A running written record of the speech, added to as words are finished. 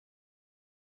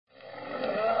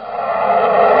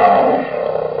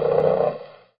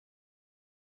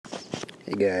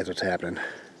Hey guys, what's happening?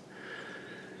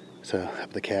 So, up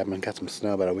at the cabin, got some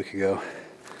snow about a week ago.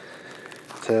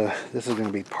 So, this is going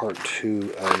to be part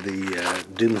 2 of the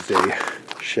Doomsday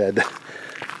shed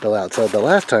build out. So, the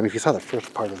last time, if you saw the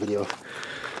first part of the video,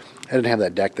 I didn't have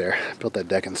that deck there. I built that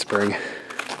deck in spring.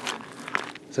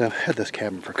 So, I've had this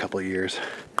cabin for a couple of years,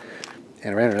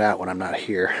 and I ran it out when I'm not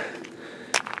here.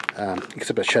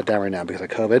 Except it's shut down right now because of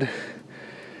COVID.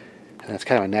 And it's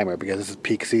kind of a nightmare because this is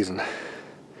peak season.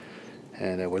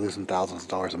 And we're losing thousands of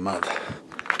dollars a month.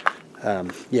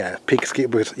 Yeah, peak ski.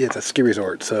 Yeah, it's a ski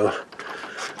resort. So,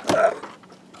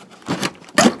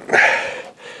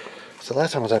 so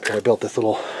last time I was up here, I built this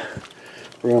little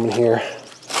room in here.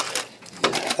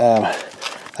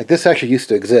 Like this actually used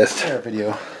to exist. Our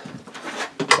video,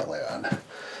 that light on,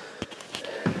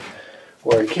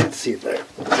 where you can't see it there.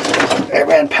 I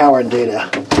ran power and data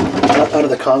up out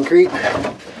of the concrete.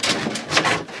 That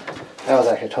was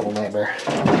actually a total nightmare.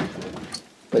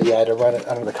 But yeah, I had to run it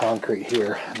under the concrete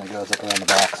here, and it goes up around the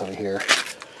box over here.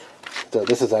 So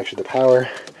this is actually the power,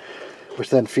 which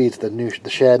then feeds the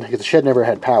shed, because the shed never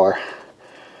had power.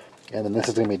 And then this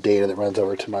is going to be data that runs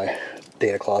over to my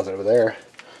data closet over there.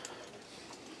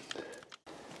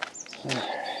 Yeah,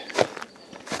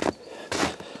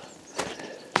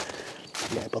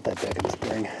 I built that deck in the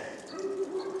spring.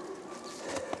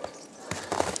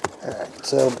 Alright,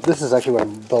 so this is actually what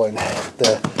I'm building,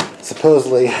 the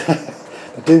supposedly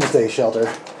the Doomsday shelter.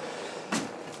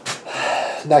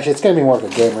 And actually, it's going to be more of a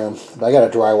game room, but I got a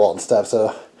drywall and stuff.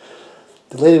 So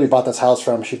the lady we bought this house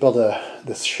from, she built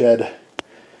this shed.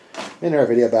 I made a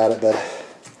video about it, but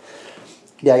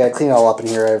yeah, I got to clean it all up in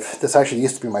here. This actually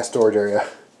used to be my storage area.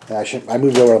 I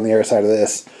moved over on the other side of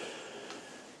this,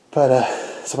 but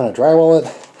so I'm going to drywall it.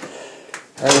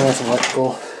 I already ran some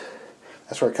electrical.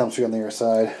 That's where it comes through on the other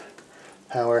side.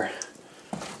 Power.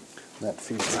 And that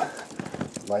feeds the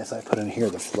lights I put in here,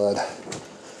 the flood.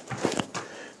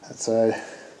 That side.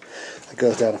 That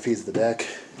goes down and feeds the deck.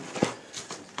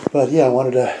 But yeah, I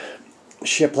wanted to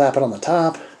shiplap it on the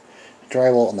top,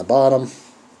 drywall on the bottom.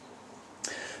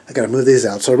 I gotta move these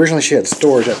out. So originally she had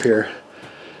storage up here.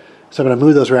 So I'm gonna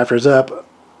move those rafters up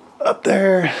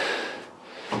there.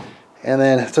 And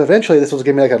then, so eventually this was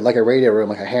gonna be like a radio room,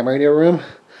 like a ham radio room.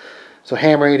 So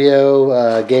ham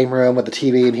radio, game room with the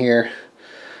TV in here.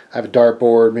 I have a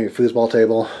dartboard, maybe a foosball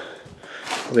table.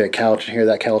 Maybe a couch in here,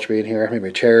 that couch be in here, maybe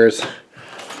chairs.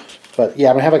 But yeah,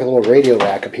 I'm gonna have like a little radio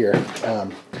rack up here.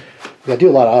 I do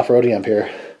a lot of off-roading up here.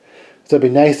 So it'd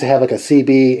be nice to have like a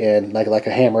CB and like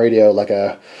a ham radio, like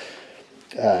a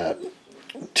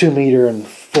 2 meter and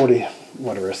 40,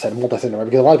 whatever, multi-centimeter.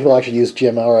 Because a lot of people actually use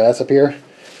GMRS up here.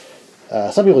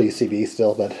 Some people use CB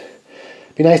still, but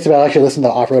it'd be nice to actually listen to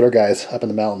the off-roader guys up in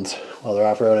the mountains while they're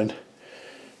off-roading.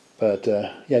 But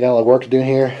yeah, I got a lot of work to do in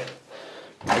here.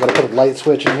 I got to put a light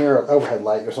switch in here, or overhead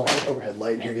light. There's no overhead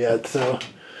light in here yet, so.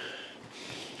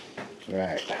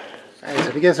 Alright. So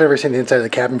if you guys have ever seen the inside of the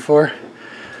cabin before,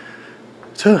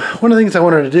 so one of the things I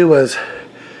wanted to do was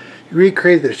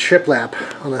recreate the shiplap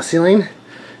on the ceiling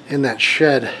in that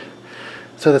shed.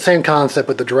 So the same concept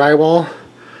with the drywall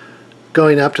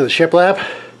going up to the shiplap.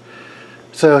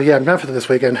 So yeah, I'm not for this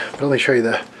weekend, but let me show you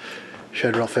the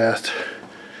shed real fast.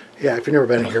 Yeah, if you've never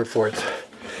been in here before, it's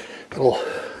a little.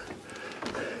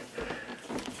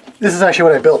 This is actually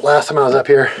what I built last time I was up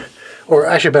here, or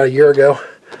actually about a year ago.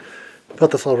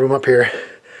 Built this little room up here.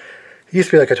 It used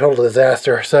to be like a total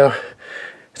disaster. So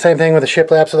same thing with the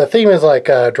shiplap. So the theme is like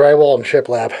drywall and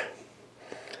shiplap.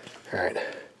 Alright.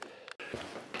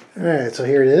 Alright, so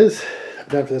here it is. I'm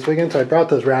done for this weekend. So I brought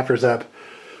those rafters up,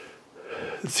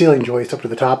 the ceiling joist up to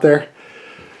the top there.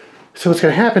 So what's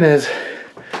going to happen is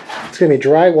it's going to be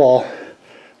drywall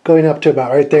going up to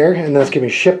about right there, and then it's going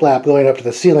to be shiplap going up to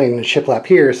the ceiling and shiplap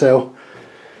here. So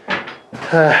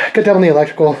got down on the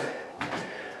electrical.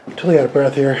 Totally out of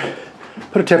breath here.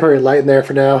 Put a temporary light in there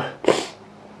for now.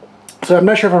 So I'm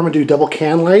not sure if I'm going to do double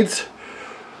can lights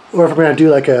or if I'm going to do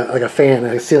like a fan,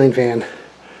 a ceiling fan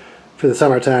for the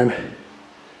summertime.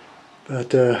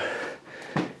 But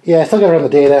yeah, I still got to run the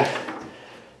data.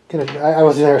 I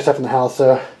was doing other stuff in the house,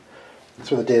 so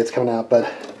that's where the data's coming out. But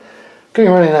I'm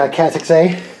going to be running Cat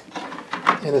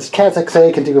 6A, and this Cat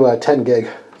 6A can do 10 gig.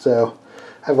 So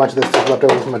I have a bunch of this stuff left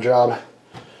over from my job.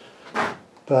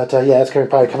 But yeah, it's going to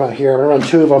probably come out here. I'm going to run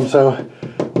 2 of them, so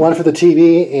one for the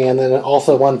TV and then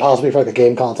also one possibly for like a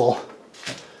game console.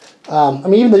 I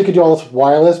mean, even though you could do all this with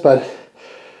wireless, but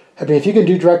I mean, if you can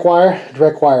do direct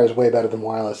wire is way better than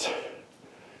wireless.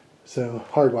 So,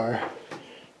 hardwire.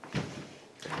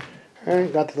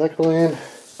 Alright, got the electrical in.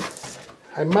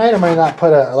 I might or might not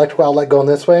put an electrical outlet going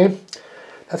this way.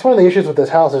 That's one of the issues with this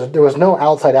house, is there was no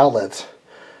outside outlets.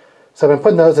 So I've been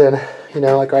putting those in, you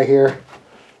know, like right here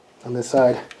on this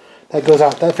side. That goes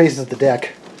out, that faces the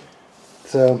deck.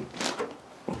 So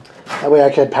that way I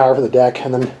actually had power for the deck.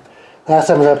 And then last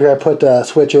time I was up here I put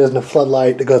switches and a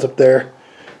floodlight that goes up there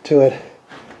to it.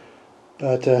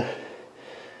 But yeah,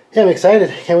 I'm excited.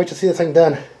 Can't wait to see this thing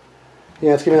done. You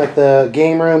know, it's gonna be like the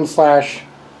game room slash,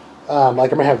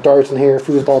 like I'm gonna have darts in here,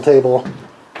 foosball table,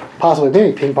 possibly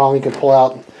maybe ping pong you can pull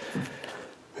out.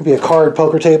 Maybe a card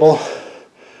poker table,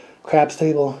 craps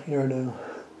table, you never know.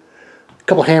 A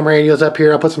couple ham radios up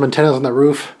here. I'll put some antennas on the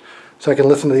roof so I can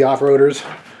listen to the off-roaders,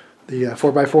 the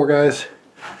 4x4 guys.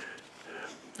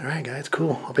 Alright guys,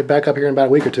 cool. I'll be back up here in about a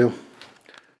week or two.